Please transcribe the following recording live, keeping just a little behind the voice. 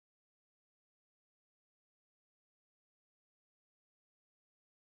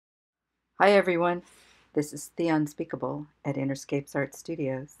Hi everyone, this is The Unspeakable at Interscapes Art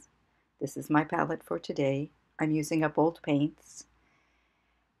Studios. This is my palette for today. I'm using up old paints.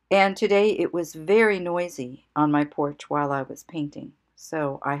 And today it was very noisy on my porch while I was painting,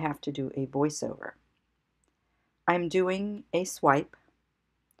 so I have to do a voiceover. I'm doing a swipe,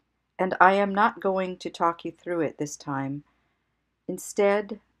 and I am not going to talk you through it this time.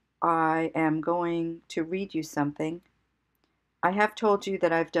 Instead, I am going to read you something. I have told you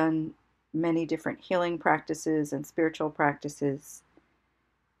that I've done many different healing practices and spiritual practices.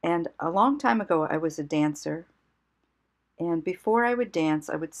 And a long time ago, I was a dancer. And before I would dance,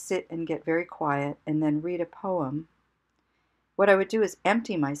 I would sit and get very quiet and then read a poem. What I would do is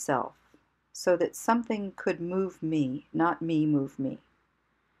empty myself so that something could move me, not me move me.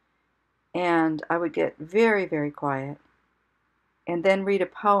 And I would get very, very quiet and then read a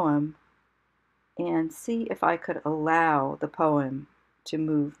poem and see if I could allow the poem to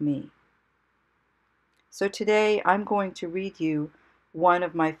move me. So today I'm going to read you one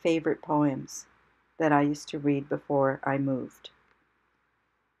of my favorite poems that I used to read before I moved.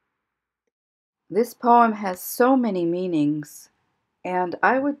 This poem has so many meanings, and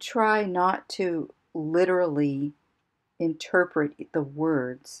I would try not to literally interpret the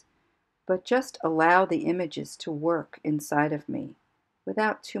words, but just allow the images to work inside of me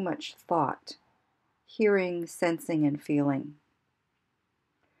without too much thought, hearing, sensing, and feeling.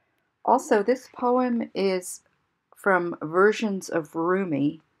 Also, this poem is from versions of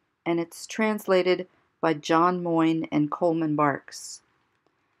Rumi, and it's translated by John Moyne and Coleman Barks.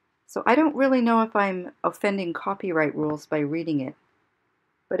 So I don't really know if I'm offending copyright rules by reading it,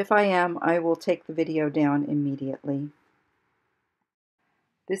 but if I am, I will take the video down immediately.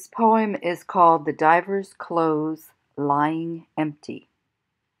 This poem is called The Diver's Clothes Lying Empty.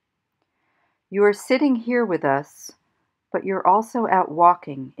 You are sitting here with us, but you're also out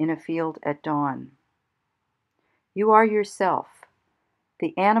walking in a field at dawn. You are yourself,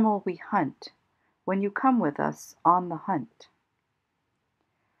 the animal we hunt, when you come with us on the hunt.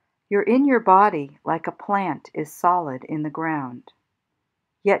 You're in your body like a plant is solid in the ground,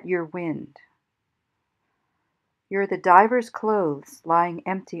 yet you're wind. You're the diver's clothes lying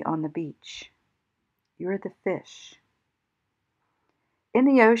empty on the beach. You're the fish. In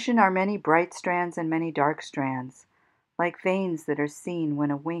the ocean are many bright strands and many dark strands, like veins that are seen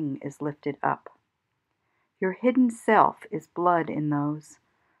when a wing is lifted up. Your hidden self is blood in those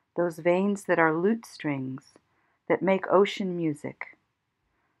veins that are lute strings that make ocean music,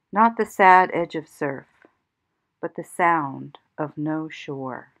 not the sad edge of surf, but the sound of no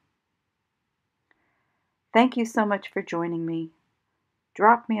shore. Thank you so much for joining me.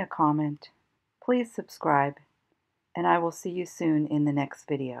 Drop me a comment. Please subscribe, and I will see you soon in the next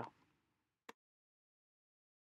video.